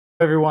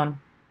Everyone,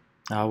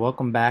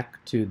 welcome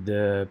back to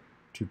the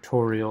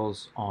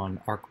tutorials on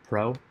Arc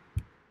Pro.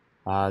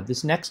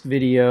 This next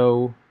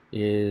video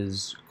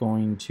is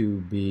going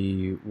to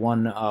be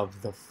one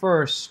of the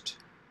first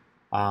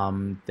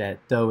that,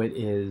 though it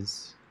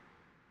is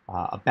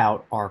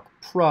about Arc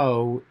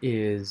Pro,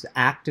 is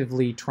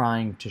actively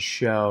trying to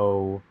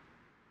show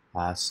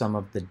some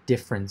of the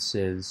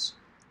differences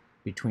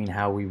between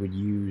how we would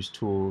use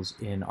tools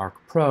in Arc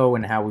Pro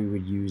and how we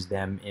would use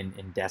them in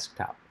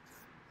desktop.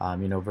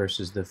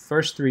 Versus the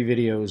first three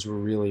videos were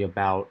really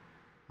about,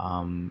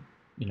 the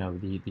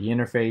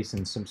interface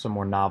and some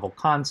more novel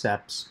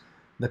concepts.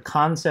 The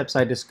concepts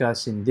I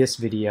discuss in this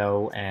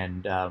video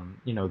and,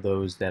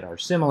 those that are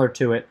similar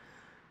to it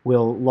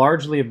will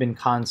largely have been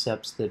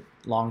concepts that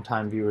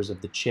longtime viewers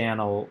of the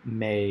channel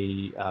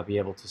may be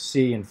able to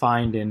see and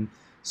find in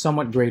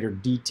somewhat greater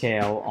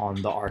detail on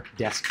the Arc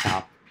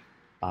desktop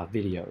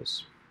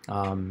videos.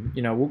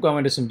 We'll go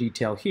into some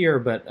detail here,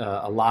 but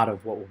a lot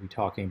of what we'll be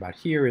talking about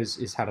here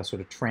is how to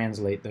sort of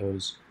translate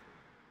those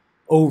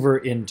over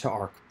into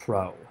Arc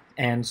Pro.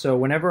 And so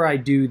whenever I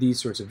do these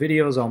sorts of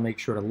videos, I'll make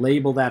sure to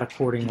label that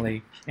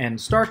accordingly and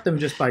start them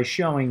just by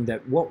showing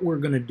that what we're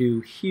going to do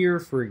here,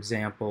 for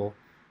example,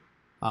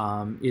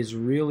 is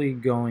really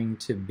going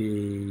to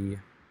be,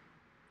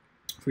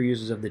 for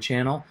users of the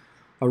channel,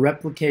 a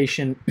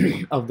replication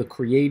of the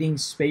creating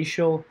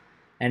spatial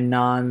and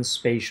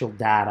non-spatial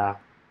data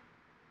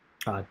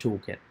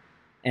toolkit.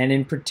 And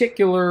in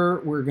particular,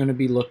 we're going to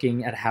be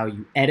looking at how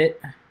you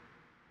edit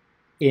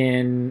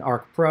in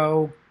Arc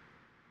Pro,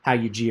 how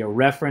you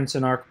georeference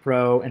in Arc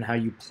Pro, and how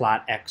you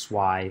plot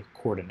XY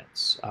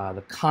coordinates.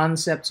 The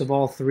concepts of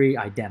all three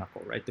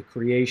identical, right? The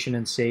creation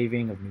and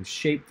saving of new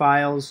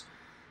shapefiles,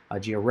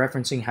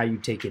 georeferencing, how you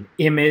take an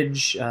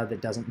image that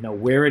doesn't know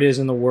where it is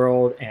in the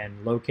world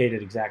and locate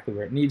it exactly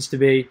where it needs to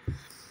be,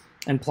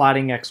 and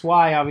plotting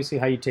XY, obviously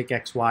how you take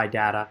XY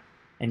data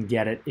and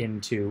get it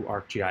into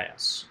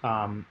ArcGIS.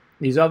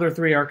 These other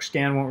three,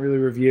 ArcScan won't really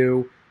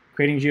review.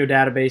 Creating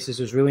geodatabases,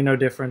 there's really no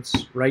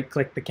difference.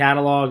 Right-click the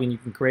catalog and you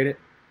can create it.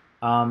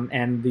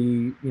 And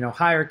the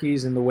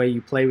hierarchies and the way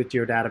you play with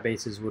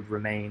geodatabases would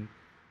remain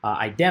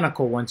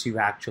identical once you've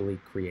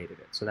actually created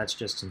it. So that's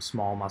just some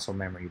small muscle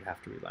memory you'd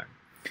have to relearn.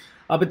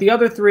 But the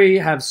other three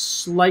have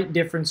slight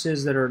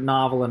differences that are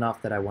novel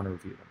enough that I want to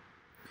review them.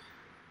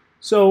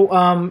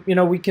 So,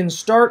 we can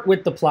start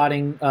with the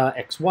plotting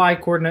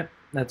XY coordinate.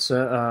 That's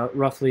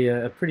roughly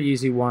a pretty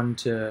easy one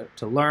to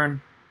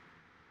learn.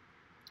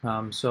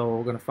 So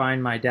we're going to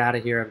find my data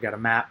here. I've got a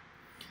map,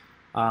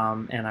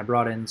 and I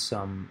brought in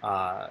some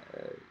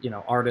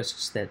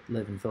artists that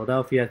live in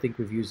Philadelphia. I think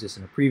we've used this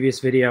in a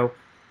previous video,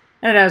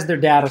 and it has their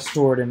data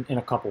stored in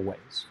a couple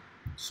ways.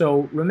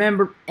 So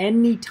remember,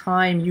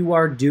 anytime you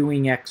are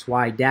doing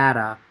XY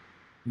data,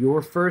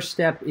 your first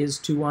step is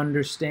to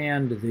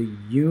understand the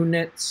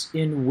units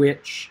in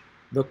which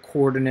the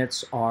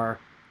coordinates are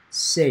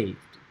saved.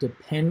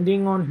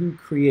 Depending on who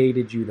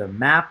created you the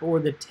map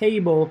or the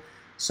table,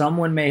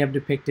 someone may have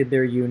depicted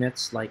their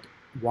units, like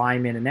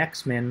Y-min and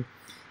X-min,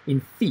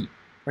 in feet,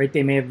 right?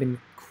 They may have been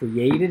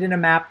created in a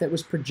map that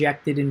was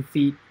projected in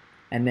feet,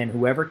 and then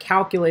whoever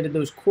calculated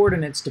those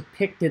coordinates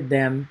depicted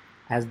them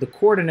as the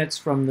coordinates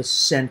from the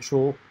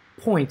central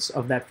points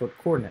of that foot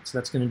coordinate. So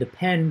that's going to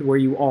depend where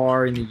you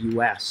are in the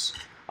U.S.,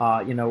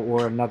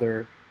 or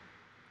another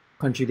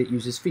country that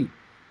uses feet.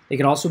 They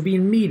could also be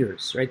in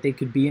meters, right? They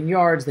could be in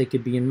yards, they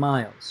could be in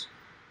miles.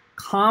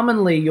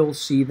 Commonly, you'll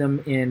see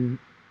them in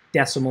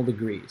decimal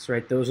degrees,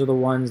 right? Those are the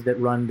ones that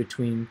run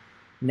between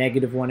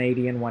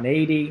 -180 and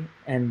 180,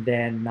 and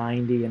then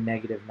 90 and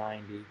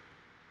 -90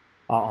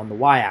 on the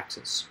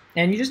y-axis.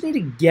 And you just need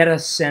to get a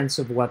sense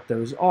of what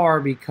those are,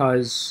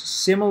 because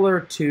similar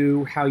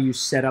to how you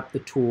set up the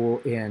tool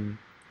in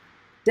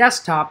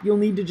desktop, you'll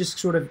need to just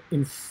sort of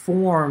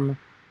inform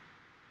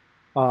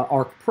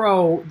Arc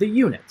Pro the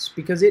units,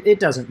 because it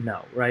doesn't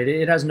know, right?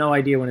 It has no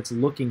idea when it's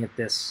looking at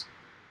this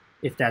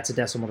if that's a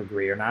decimal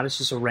degree or not. It's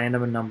just a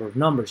random number of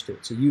numbers to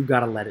it, so you've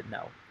got to let it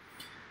know.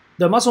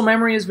 The muscle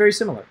memory is very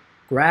similar.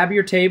 Grab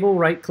your table,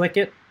 right-click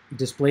it,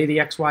 display the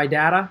XY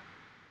data.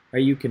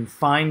 Right? You can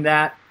find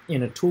that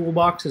in a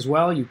toolbox as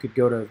well. You could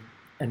go to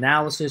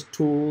Analysis,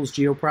 Tools,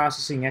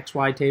 Geoprocessing,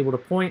 XY Table to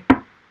Point.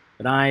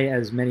 But I,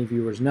 as many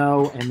viewers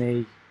know, am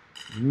a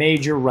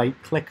major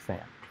right-click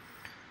fan.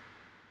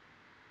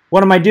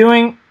 What am I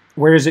doing?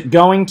 Where is it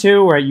going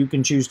to? Right, you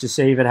can choose to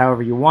save it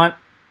however you want.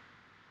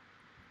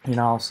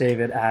 I'll save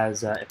it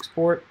as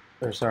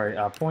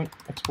point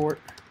export.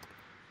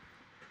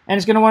 And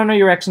it's going to want to know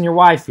your X and your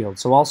Y field.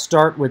 So I'll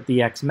start with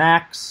the X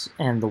max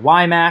and the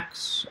Y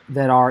max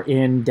that are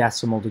in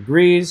decimal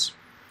degrees.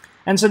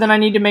 And so then I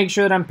need to make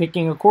sure that I'm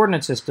picking a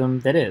coordinate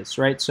system that is,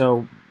 right?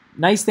 So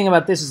nice thing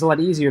about this is a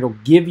lot easier. It'll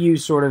give you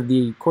sort of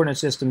the coordinate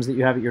systems that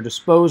you have at your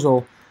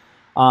disposal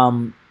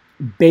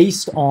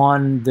based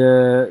on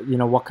the,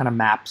 what kind of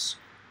maps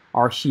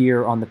are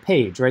here on the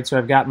page, right? So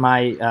I've got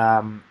my,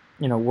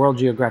 World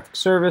Geographic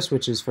Service,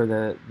 which is for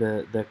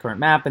the current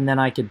map, and then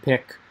I could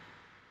pick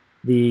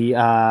the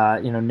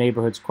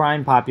neighborhood's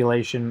crime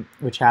population,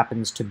 which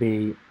happens to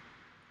be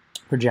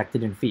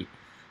projected in feet.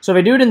 So if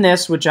I do it in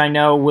this, which I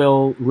know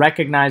will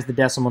recognize the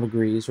decimal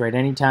degrees, right?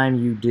 Anytime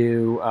you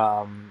do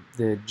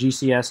the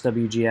GCS,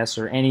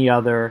 WGS, or any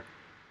other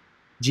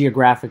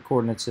geographic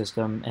coordinate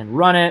system and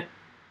run it,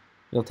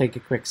 you'll take a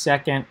quick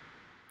second,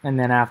 and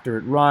then after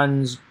it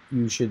runs,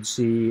 you should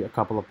see a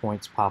couple of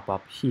points pop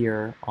up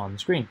here on the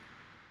screen.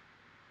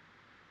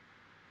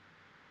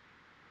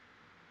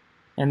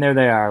 And there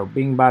they are,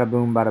 bing, bada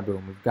boom, bada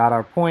boom. We've got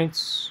our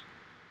points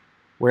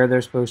where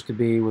they're supposed to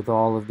be with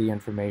all of the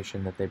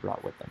information that they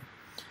brought with them.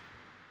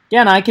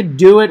 Again, I could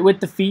do it with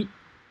the feet,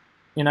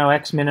 you know,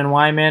 X-min and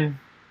Y-min.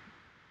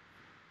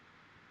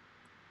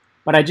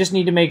 But I just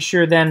need to make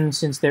sure then,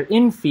 since they're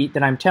in feet,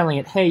 that I'm telling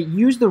it, hey,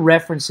 use the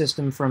reference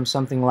system from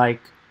something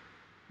like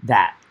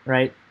that,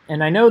 right?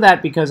 And I know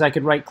that because I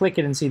could right-click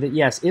it and see that,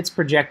 yes, it's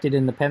projected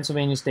in the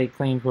Pennsylvania State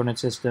Claim Coordinate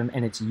System,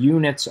 and its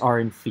units are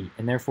in feet.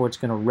 And therefore, it's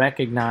going to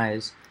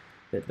recognize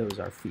that those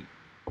are feet.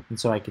 And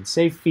so I could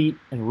save feet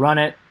and run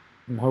it.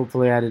 And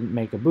hopefully I didn't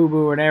make a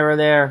boo-boo or an error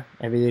there.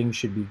 Everything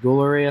should be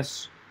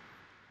glorious.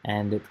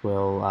 And it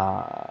will,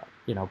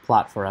 you know,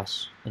 plot for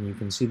us. And you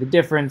can see the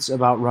difference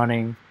about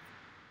running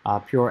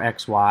pure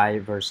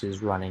XY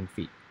versus running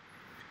feet.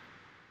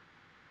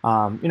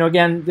 You know,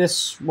 again,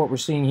 what we're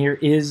seeing here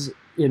is,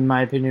 in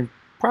my opinion,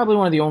 probably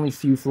one of the only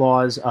few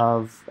flaws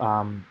of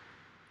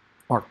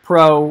Arc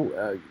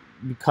Pro.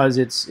 Because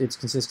it's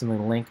consistently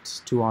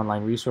linked to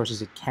online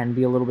resources, it can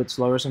be a little bit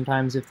slower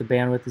sometimes if the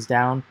bandwidth is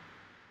down.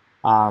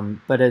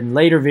 But in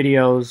later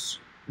videos,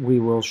 we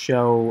will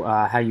show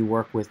how you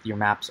work with your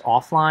maps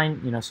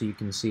offline, you know, so you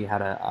can see how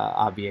to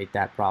obviate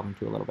that problem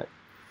too a little bit.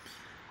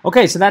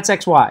 Okay, so that's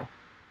XY.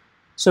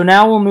 So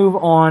now we'll move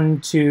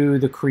on to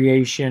the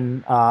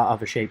creation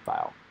of a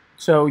shapefile.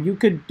 So you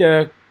could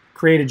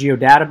create a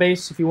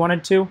geodatabase if you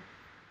wanted to.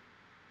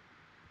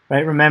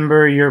 Right?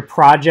 Remember, your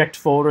project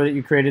folder that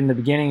you created in the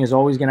beginning is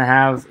always going to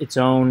have its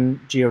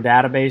own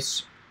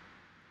geodatabase.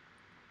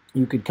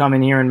 You could come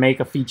in here and make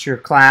a feature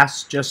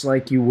class just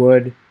like you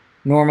would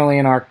normally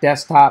in Arc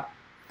Desktop.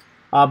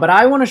 But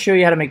I want to show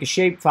you how to make a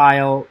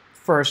shapefile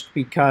first,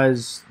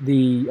 because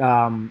the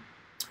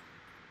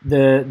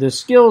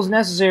skills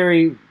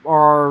necessary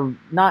are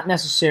not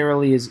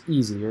necessarily as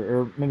easy,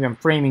 or maybe I'm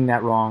framing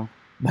that wrong,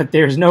 but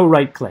there's no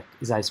right click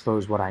is, I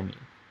suppose, what I mean.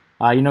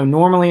 You know,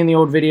 normally in the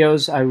old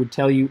videos, I would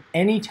tell you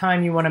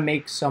anytime you want to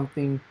make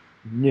something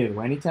new,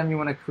 anytime you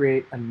want to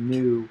create a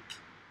new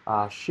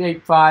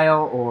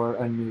shapefile or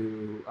a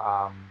new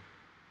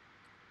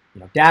you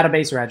know,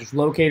 database or address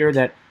locator,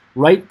 that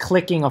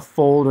right-clicking a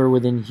folder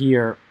within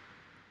here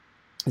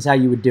is how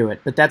you would do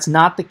it. But that's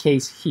not the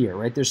case here,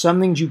 right? There's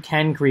some things you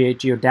can create,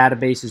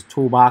 geodatabases,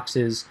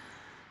 toolboxes,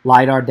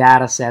 LiDAR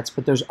data sets,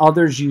 but there's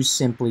others you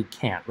simply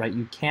can't, right?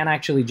 You can't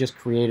actually just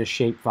create a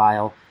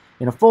shapefile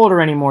in a folder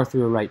anymore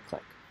through a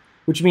right-click,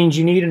 which means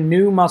you need a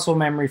new muscle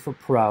memory for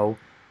Pro,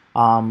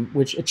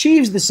 which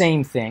achieves the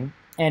same thing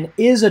and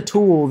is a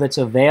tool that's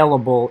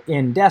available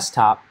in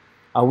desktop.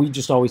 We've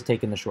just always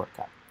taken the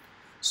shortcut.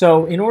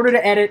 So in order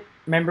to edit,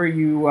 remember,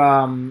 you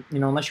know,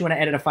 unless you want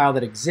to edit a file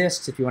that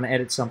exists, if you want to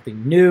edit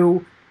something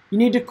new, you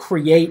need to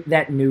create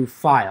that new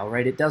file,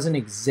 right? It doesn't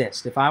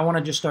exist. If I want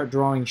to just start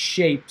drawing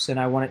shapes and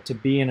I want it to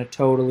be in a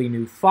totally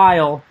new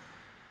file,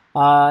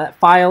 that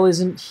file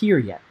isn't here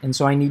yet, and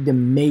so I need to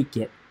make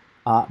it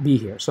be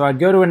here. So I'd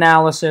go to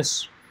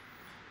Analysis,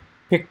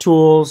 pick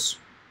Tools,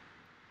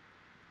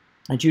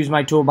 I choose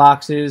my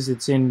toolboxes.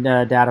 It's in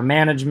Data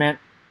Management,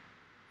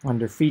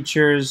 under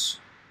Features,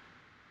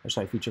 or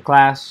sorry, Feature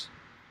Class.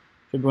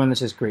 Should be one that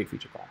says Create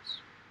Feature Class.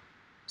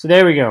 So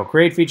there we go,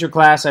 Create Feature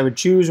Class. I would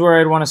choose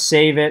where I'd want to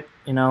save it,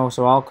 you know,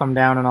 so I'll come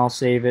down and I'll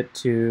save it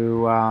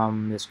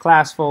to this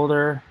class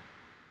folder,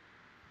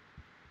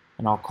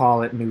 and I'll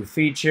call it New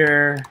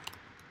Feature.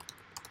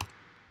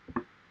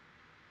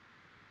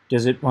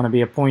 Does it want to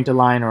be a point, a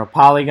line, or a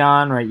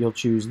polygon, right? You'll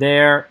choose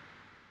there.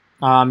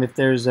 If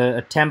there's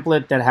a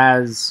template that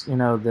has, you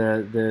know,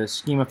 the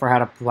schema for how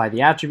to apply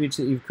the attributes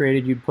that you've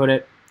created, you'd put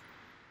it.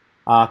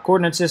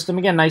 Coordinate system,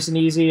 again, nice and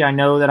easy. I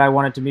know that I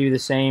want it to be the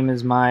same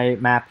as my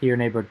map here,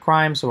 Neighborhood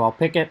Crime, so I'll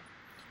pick it.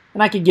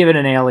 And I could give it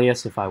an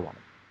alias if I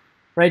wanted.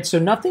 Right, so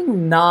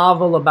nothing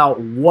novel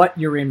about what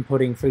you're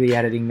inputting for the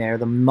editing there.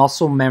 The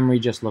muscle memory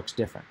just looks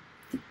different.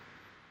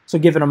 So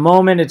give it a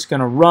moment, it's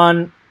going to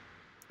run,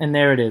 and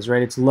there it is,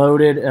 right? It's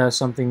loaded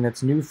something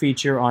that's new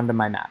feature onto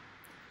my map.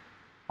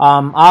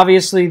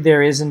 Obviously,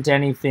 there isn't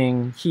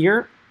anything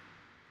here.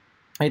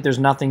 Right, there's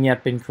nothing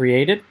yet been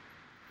created.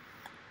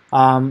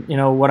 You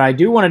know, what I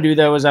do want to do,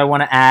 though, is I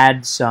want to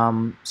add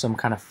some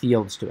kind of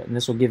fields to it. And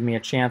this will give me a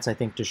chance, I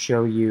think, to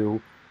show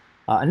you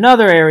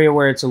another area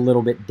where it's a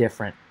little bit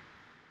different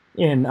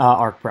in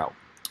Arc Pro.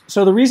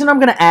 So the reason I'm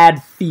going to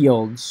add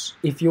fields,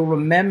 if you'll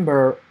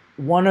remember,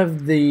 one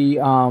of the,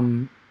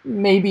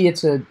 maybe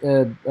it's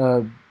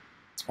a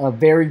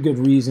very good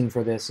reason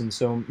for this, and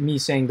so me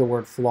saying the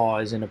word flaw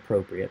is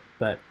inappropriate,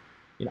 but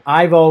you know,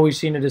 I've always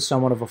seen it as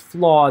somewhat of a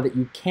flaw that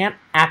you can't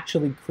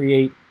actually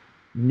create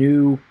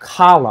new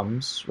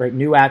columns, right,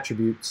 new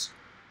attributes,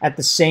 at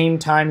the same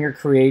time you're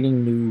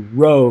creating new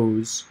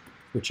rows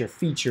which are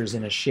features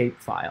in a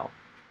shapefile.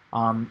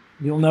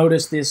 You'll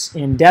notice this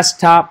in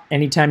desktop.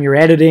 Anytime you're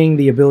editing,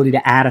 the ability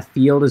to add a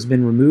field has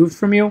been removed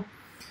from you.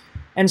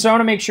 And so I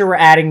want to make sure we're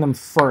adding them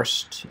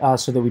first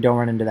so that we don't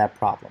run into that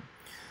problem.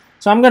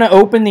 So I'm going to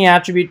open the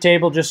attribute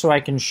table just so I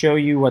can show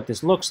you what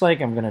this looks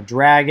like. I'm going to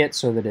drag it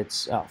so that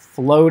it's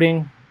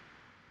floating.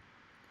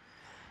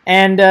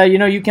 And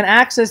you can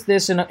access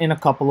this in a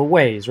couple of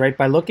ways, right?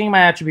 By looking at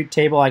my attribute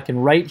table, I can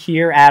right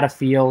here add a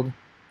field.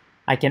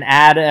 I can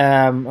add,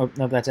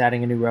 no, that's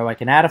adding a new row. I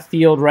can add a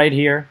field right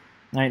here,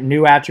 right?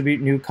 New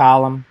attribute, new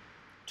column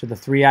to the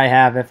three I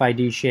have,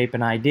 FID, shape,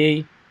 and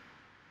ID.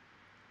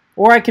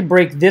 Or I could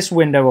break this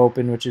window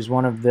open, which is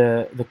one of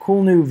the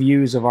cool new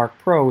views of Arc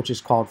Pro, which is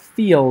called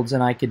Fields,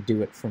 and I could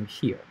do it from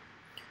here.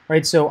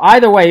 Right, so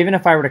either way, even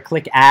if I were to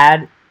click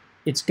Add,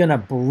 it's going to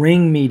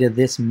bring me to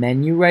this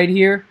menu right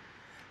here,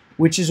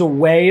 which is a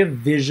way of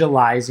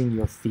visualizing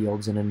your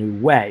fields in a new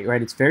way.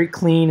 Right, it's very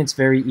clean, it's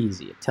very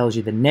easy. It tells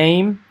you the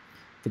name,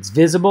 if it's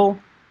visible,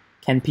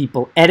 can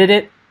people edit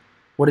it,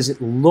 what does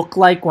it look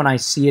like when I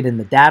see it in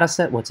the data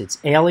set, what's its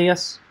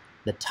alias,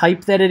 the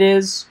type that it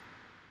is,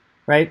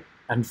 right?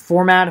 And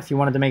format, if you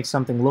wanted to make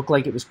something look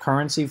like it was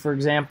currency, for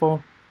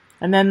example,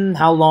 and then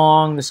how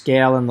long, the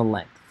scale, and the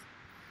length.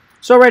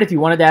 So, right, if you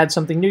wanted to add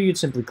something new, you'd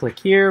simply click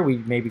here. We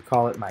maybe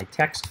call it my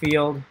text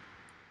field,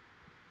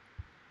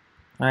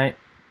 right?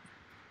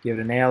 Give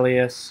it an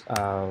alias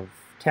of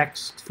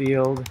text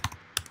field.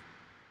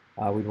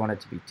 We'd want it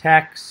to be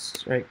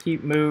text, right?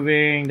 Keep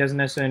moving, doesn't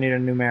necessarily need a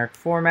numeric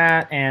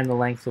format, and the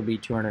length will be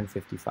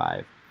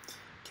 255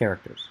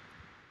 characters.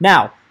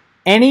 Now,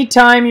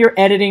 anytime you're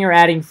editing or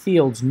adding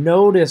fields,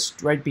 notice,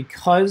 right,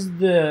 because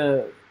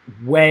the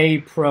way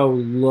Pro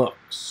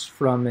looks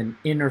from an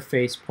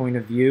interface point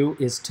of view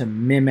is to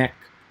mimic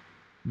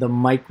the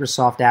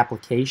Microsoft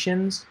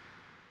applications,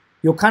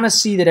 you'll kind of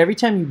see that every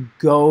time you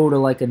go to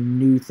like a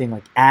new thing,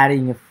 like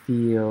adding a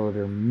field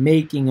or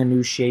making a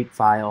new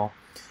shapefile,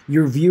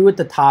 your view at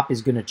the top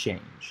is going to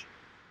change.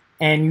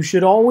 And you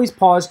should always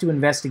pause to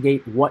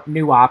investigate what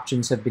new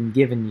options have been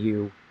given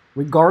you,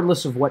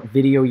 regardless of what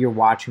video you're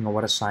watching or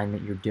what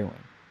assignment you're doing.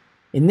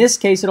 In this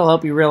case, it'll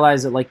help you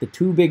realize that like the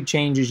two big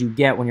changes you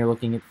get when you're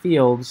looking at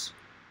fields,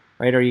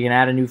 right, are you can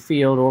add a new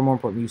field, or more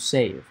importantly, you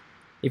save.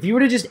 If you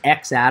were to just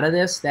X out of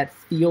this, that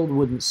field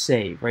wouldn't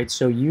save, right?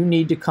 So you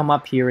need to come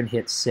up here and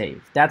hit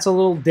save. That's a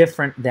little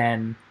different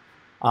than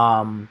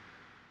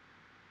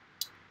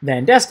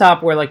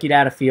desktop, where like you'd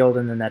add a field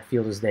and then that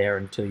field is there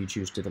until you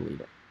choose to delete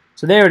it.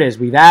 So there it is.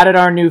 We've added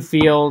our new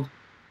field.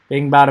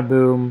 Bing, bada,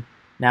 boom.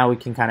 Now we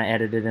can kind of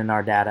edit it in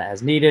our data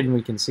as needed, and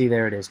we can see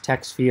there it is,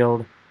 text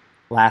field.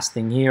 Last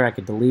thing here, I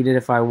could delete it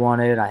if I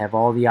wanted. I have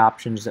all the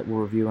options that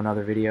we'll review in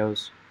other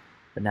videos,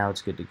 but now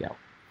it's good to go.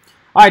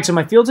 All right, so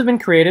my fields have been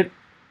created.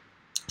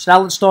 So now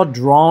let's start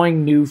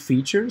drawing new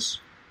features,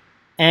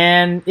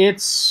 and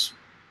it's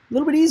a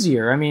little bit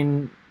easier. I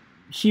mean,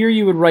 here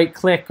you would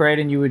right-click, right,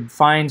 and you would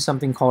find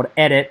something called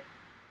Edit,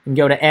 and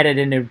go to Edit,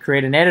 and it would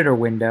create an editor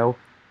window.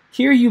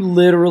 Here you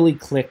literally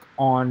click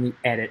on the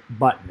Edit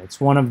button.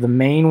 It's one of the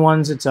main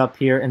ones that's up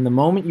here, and the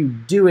moment you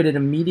do it, it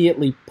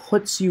immediately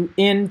puts you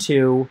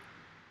into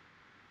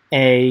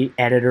a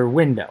editor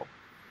window.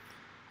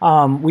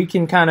 We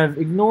can kind of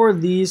ignore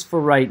these for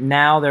right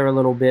now. They're a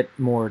little bit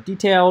more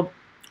detailed,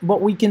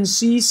 but we can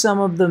see some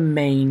of the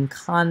main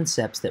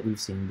concepts that we've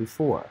seen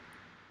before.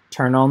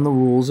 Turn on the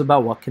rules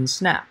about what can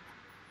snap.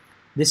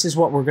 This is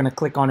what we're going to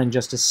click on in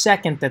just a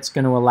second. That's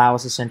going to allow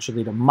us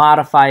essentially to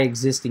modify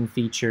existing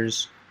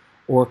features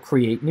or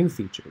create new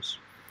features.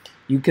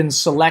 You can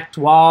select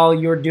while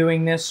you're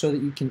doing this so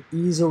that you can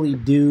easily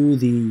do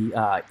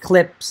the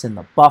clips and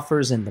the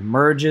buffers and the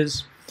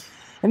merges.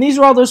 And these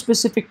are all those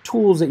specific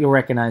tools that you'll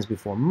recognize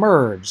before.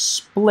 Merge,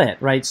 split,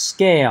 right?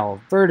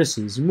 Scale,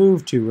 vertices,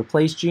 move to,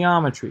 replace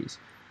geometries.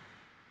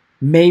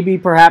 Maybe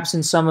perhaps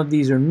in some of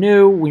these are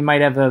new. We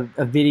might have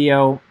a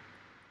video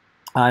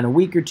in a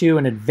week or two,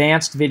 an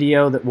advanced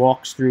video that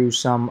walks through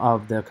some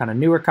of the kind of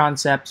newer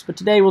concepts, but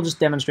today we'll just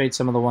demonstrate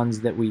some of the ones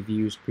that we've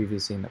used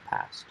previously in the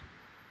past.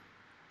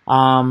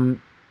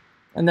 And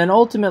then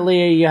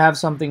ultimately you have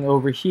something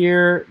over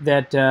here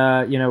that,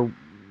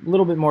 a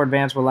little bit more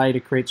advanced, will allow you to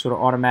create sort of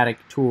automatic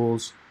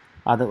tools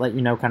that let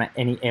you know kind of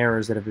any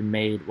errors that have been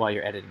made while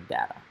you're editing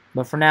data.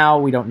 But for now,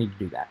 we don't need to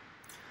do that.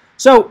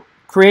 So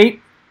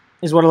create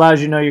is what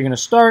allows you to know you're going to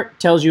start,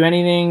 tells you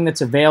anything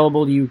that's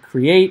available to you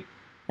create.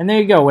 And there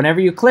you go.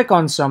 Whenever you click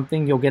on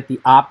something, you'll get the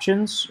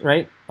options,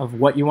 right, of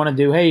what you want to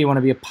do. Hey, you want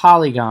to be a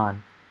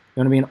polygon.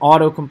 You want to be an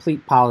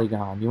autocomplete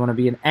polygon. You want to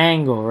be an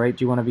angle, right?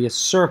 You want to be a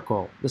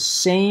circle. The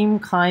same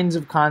kinds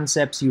of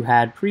concepts you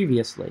had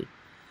previously.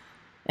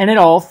 And it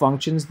all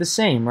functions the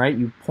same, right?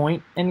 You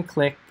point and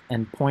click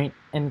and point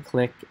and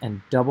click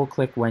and double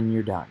click when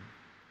you're done.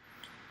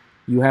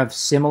 You have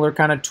similar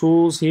kind of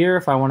tools here.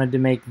 If I wanted to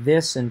make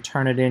this and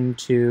turn it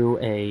into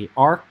an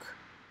arc,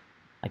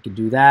 I could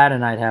do that,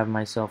 and I'd have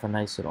myself a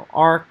nice little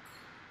arc.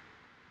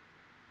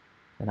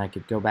 Then I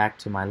could go back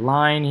to my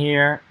line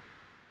here,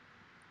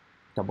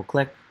 double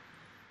click.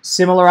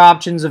 Similar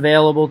options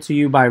available to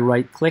you by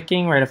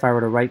right-clicking, right? If I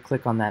were to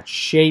right-click on that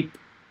shape,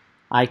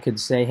 I could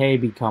say, hey,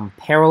 become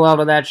parallel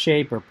to that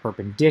shape, or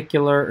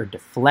perpendicular, or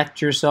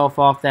deflect yourself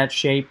off that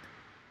shape.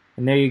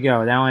 And there you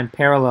go. Now I'm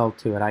parallel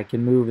to it. I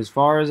can move as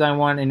far as I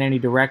want in any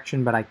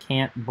direction, but I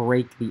can't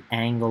break the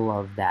angle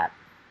of that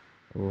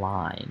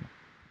line.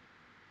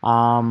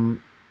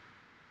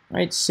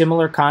 Right,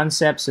 similar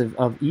concepts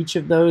of each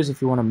of those.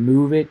 If you want to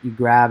move it, you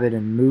grab it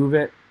and move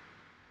it.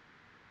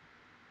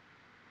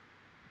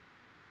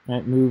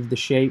 Right, move the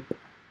shape.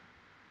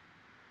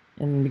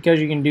 And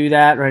because you can do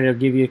that, right, it'll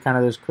give you kind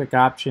of those quick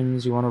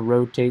options. You want to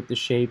rotate the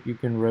shape, you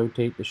can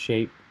rotate the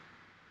shape.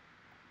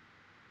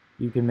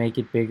 You can make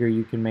it bigger,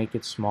 you can make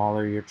it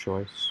smaller, your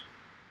choice.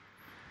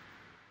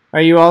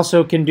 You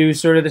also can do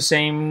sort of the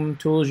same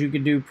tools you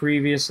could do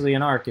previously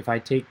in Arc. If I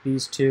take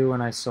these two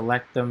and I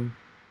select them,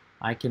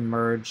 I can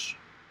merge.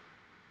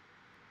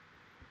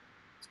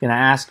 It's going to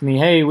ask me,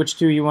 hey, which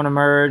two you want to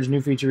merge?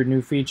 New feature with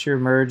new feature.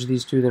 Merge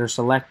these two that are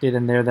selected,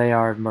 and there they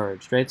are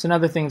merged. Right? It's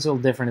another thing that's a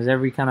little different is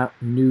every kind of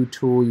new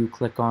tool you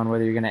click on,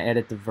 whether you're going to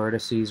edit the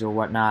vertices or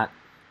whatnot,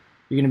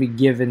 you're going to be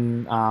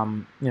given,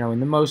 you know, in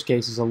the most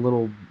cases, a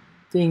little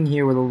thing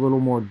here with a little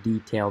more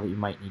detail that you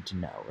might need to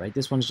know, right?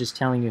 This one's just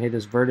telling you, hey,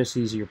 those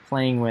vertices you're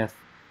playing with,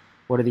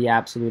 what are the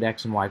absolute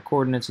x and y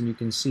coordinates, and you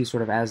can see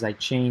sort of as I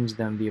change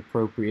them, the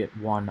appropriate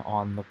one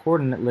on the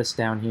coordinate list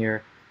down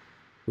here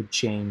would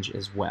change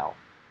as well,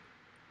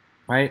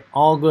 right?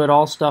 All good,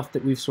 all stuff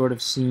that we've sort of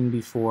seen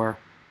before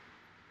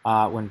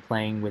when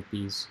playing with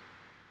these,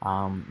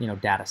 you know,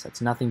 data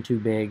sets. Nothing too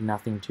big,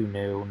 nothing too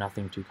new,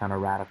 nothing too kind of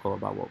radical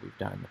about what we've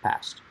done in the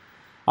past.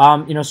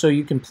 You know, so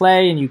you can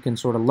play and you can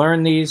sort of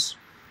learn these.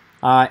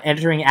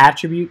 Entering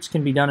attributes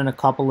can be done in a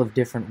couple of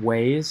different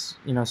ways.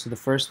 You know, so the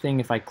first thing,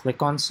 if I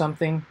click on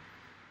something,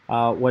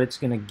 what it's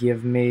going to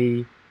give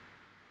me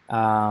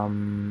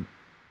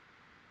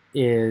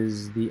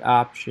is the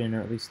option, or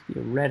at least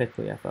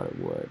theoretically I thought it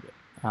would.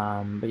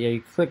 But yeah,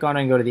 you click on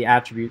it and go to the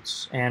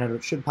attributes, and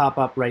it should pop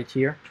up right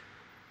here.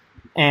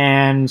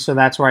 And so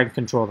that's where I can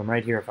control them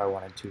right here if I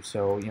wanted to.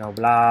 So, you know,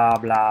 blah,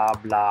 blah,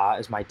 blah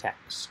is my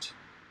text.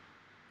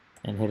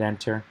 And hit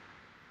enter.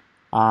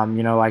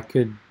 You know, I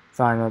could, if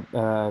I'm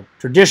a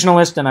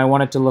traditionalist and I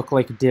want it to look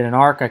like it did in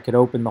Arc, I could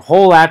open the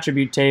whole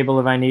attribute table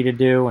if I needed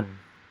to and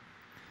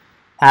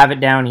have it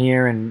down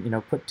here and, you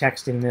know, put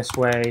text in this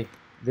way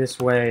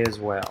as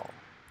well.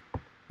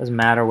 Doesn't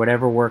matter,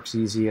 whatever works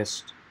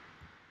easiest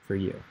for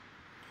you.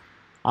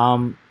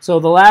 So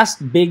the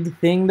last big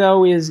thing,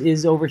 though,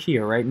 is over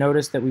here, right?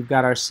 Notice that we've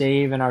got our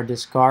save and our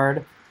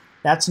discard.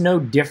 That's no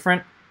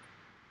different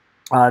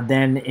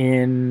than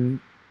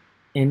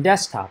in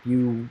desktop.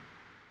 You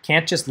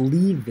can't just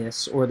leave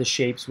this or the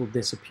shapes will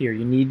disappear.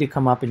 You need to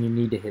come up and you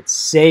need to hit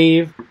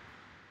save.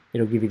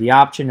 It'll give you the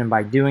option, and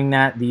by doing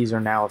that, these are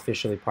now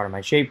officially part of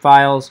my shape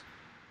files.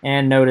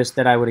 And notice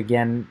that I would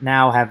again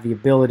now have the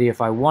ability,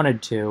 if I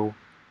wanted to,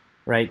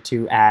 right,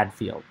 to add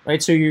field.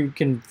 Right, so you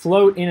can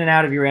float in and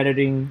out of your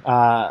editing,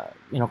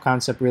 you know,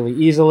 concept really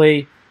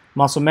easily.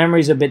 Muscle memory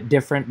is a bit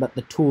different, but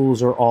the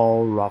tools are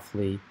all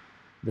roughly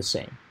the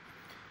same.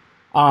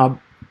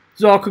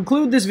 So I'll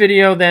conclude this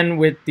video then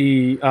with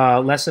the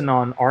lesson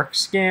on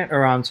ArcScan,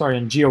 or I'm sorry,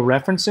 on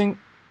georeferencing.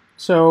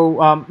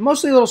 So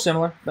mostly a little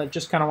similar, but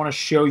just kind of want to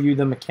show you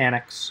the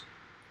mechanics.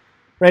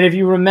 Right, if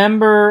you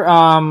remember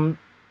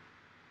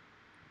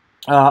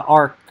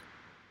Arc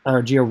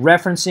or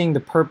georeferencing, the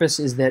purpose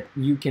is that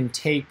you can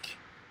take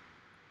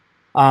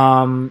and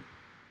I'm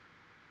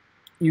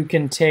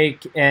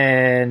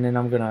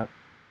gonna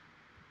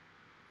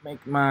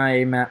make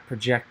my map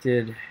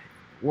projected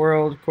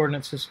world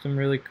coordinate system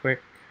really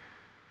quick,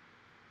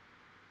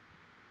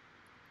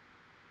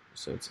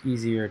 so it's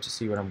easier to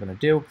see what I'm going to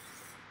do.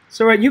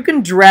 So right, you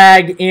can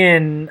drag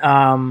in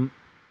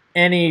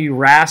any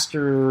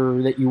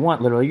raster that you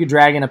want, literally. You can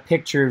drag in a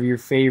picture of your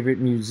favorite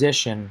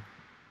musician,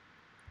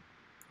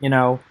 you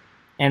know,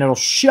 and it'll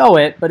show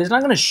it, but it's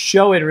not going to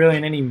show it really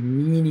in any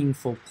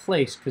meaningful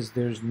place because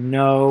there's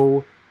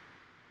no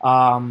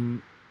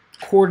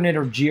coordinate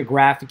or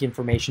geographic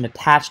information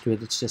attached to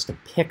it. It's just a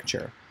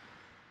picture.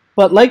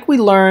 But like we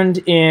learned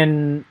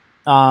in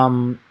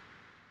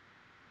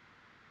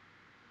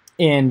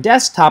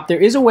desktop, there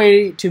is a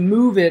way to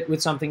move it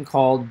with something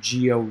called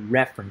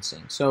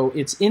georeferencing. So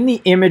it's in the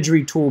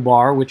imagery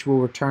toolbar, which we'll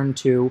return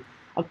to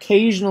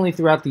occasionally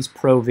throughout these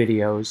pro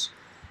videos.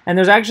 And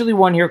there's actually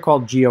one here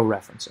called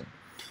georeferencing.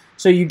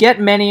 So you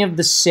get many of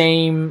the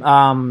same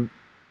you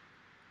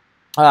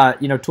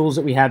know, tools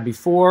that we had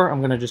before. I'm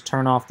going to just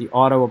turn off the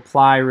auto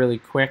apply really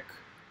quick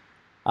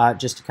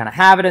just to kind of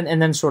have it and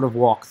then sort of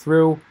walk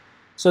through.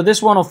 So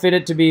this one will fit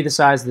it to be the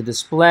size of the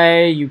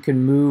display. You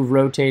can move,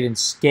 rotate, and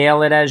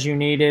scale it as you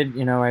needed.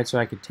 You know, right? So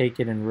I could take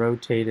it and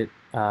rotate it.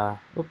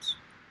 Oops.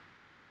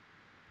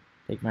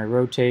 Take my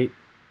rotate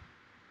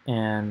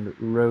and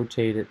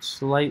rotate it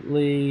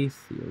slightly.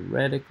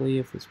 Theoretically,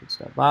 if this would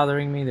stop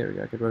bothering me, there we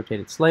go. I could rotate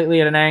it slightly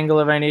at an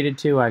angle if I needed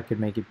to. I could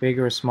make it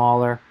bigger or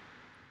smaller.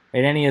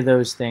 Right? Any of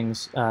those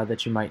things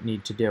that you might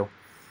need to do.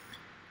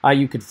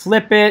 You could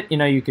flip it. You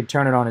know, you could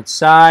turn it on its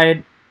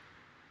side.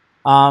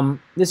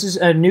 This is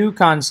a new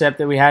concept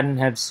that we hadn't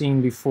have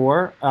seen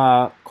before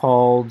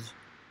called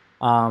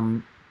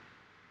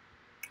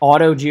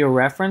auto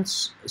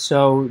georeference.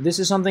 So this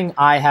is something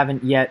I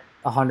haven't yet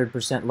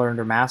 100% learned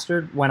or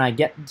mastered. When I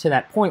get to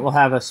that point, we'll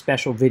have a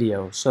special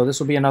video. So this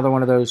will be another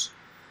one of those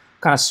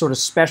kind of sort of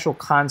special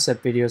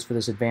concept videos for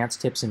this advanced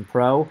tips in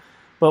Pro.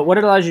 But what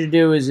it allows you to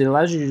do is it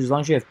allows you to, as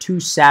long as you have two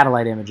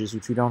satellite images,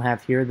 which we don't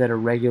have here, that are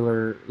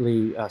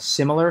regularly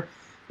similar,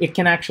 it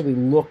can actually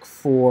look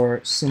for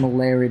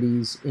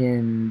similarities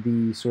in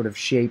the sort of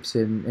shapes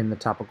in the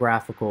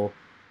topographical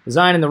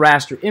design and the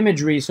raster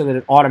imagery so that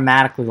it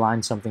automatically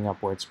lines something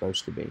up where it's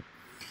supposed to be.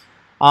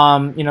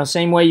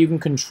 Same way you can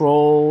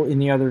control in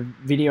the other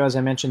video, as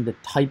I mentioned, the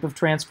type of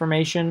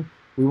transformation.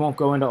 We won't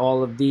go into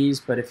all of these,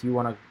 but if you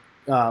want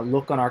to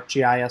look on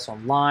ArcGIS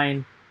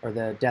online or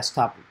the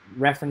desktop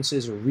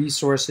references or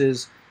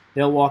resources,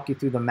 they'll walk you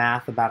through the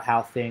math about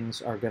how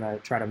things are going to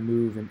try to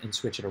move and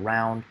switch it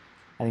around.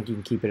 I think you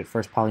can keep it at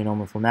first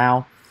polynomial for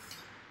now.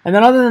 And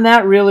then other than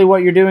that, really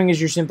what you're doing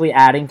is you're simply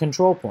adding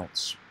control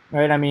points.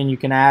 Right? I mean, you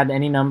can add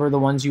any number of the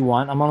ones you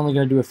want. I'm only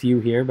going to do a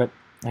few here, but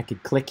I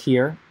could click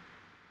here,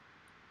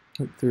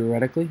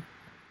 theoretically.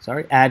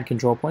 Sorry, add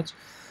control points.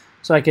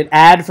 So I could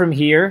add from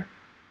here,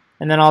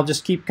 and then I'll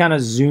just keep kind of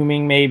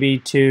zooming maybe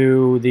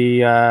to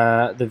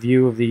the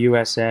view of the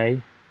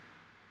USA.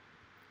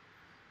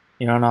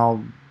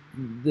 And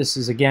this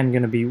is again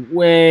going to be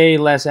way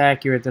less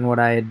accurate than what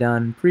I had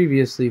done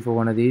previously for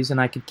one of these, and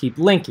I could keep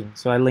linking.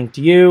 So I linked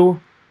you,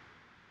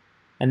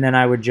 and then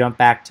I would jump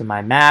back to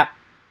my map.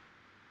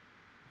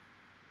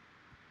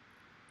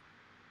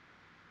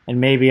 And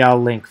maybe I'll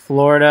link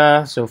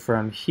Florida. So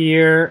from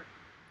here,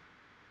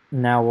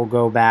 now we'll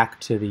go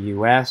back to the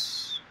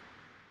US.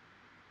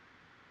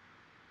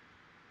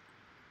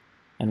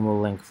 And we'll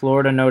link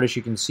Florida. Notice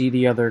you can see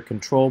the other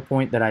control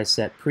point that I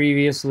set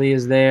previously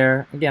is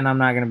there. Again, I'm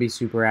not going to be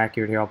super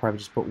accurate here. I'll probably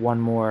just put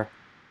one more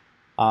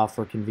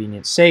for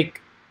convenience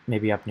sake,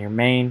 maybe up near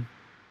Maine.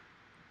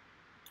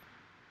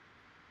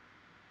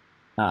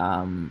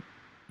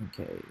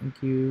 Okay,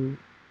 thank you.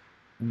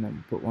 And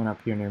then put one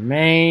up here near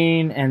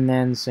Maine, and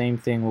then same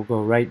thing, we'll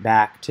go right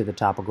back to the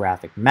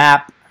topographic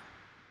map.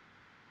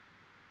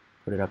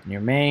 Put it up near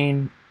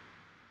Maine.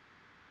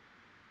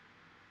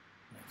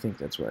 I think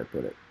that's where I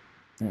put it.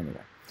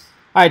 Anyway.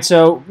 All right,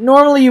 so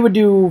normally you would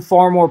do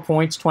far more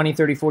points, 20,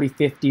 30, 40,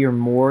 50 or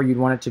more. You'd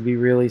want it to be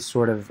really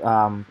sort of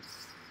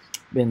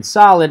been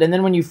solid. And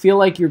then when you feel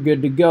like you're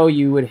good to go,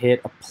 you would hit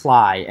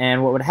apply.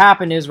 And what would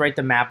happen is, right,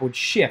 the map would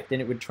shift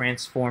and it would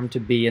transform to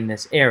be in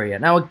this area.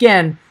 Now,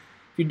 again,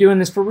 if you're doing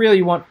this for real,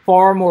 you want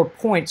far more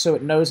points so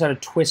it knows how to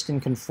twist and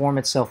conform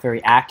itself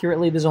very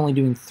accurately. This is only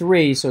doing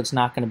 3, so it's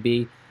not going to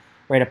be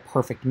a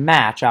perfect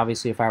match,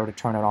 obviously, if I were to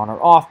turn it on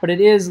or off, but it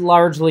is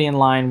largely in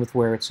line with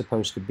where it's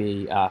supposed to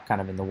be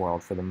kind of in the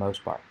world for the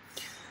most part.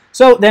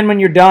 So then when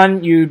you're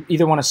done, you'd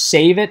either want to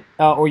save it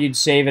or you'd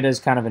save it as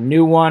kind of a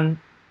new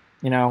one.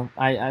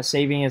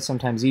 Saving it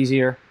sometimes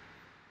easier.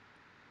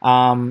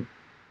 And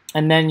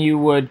then you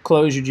would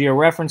close your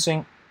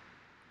georeferencing.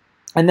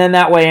 And then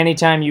that way,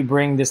 anytime you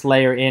bring this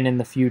layer in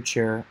the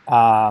future,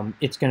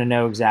 it's going to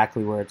know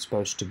exactly where it's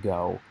supposed to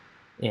go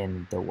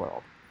in the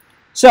world.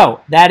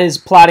 So that is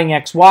plotting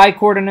XY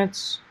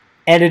coordinates,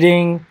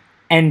 editing,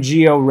 and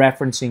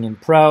georeferencing in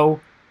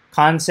Pro.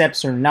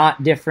 Concepts are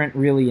not different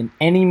really in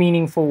any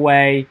meaningful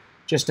way,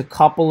 just a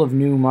couple of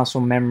new muscle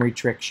memory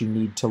tricks you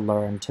need to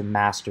learn to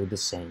master the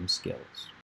same skills.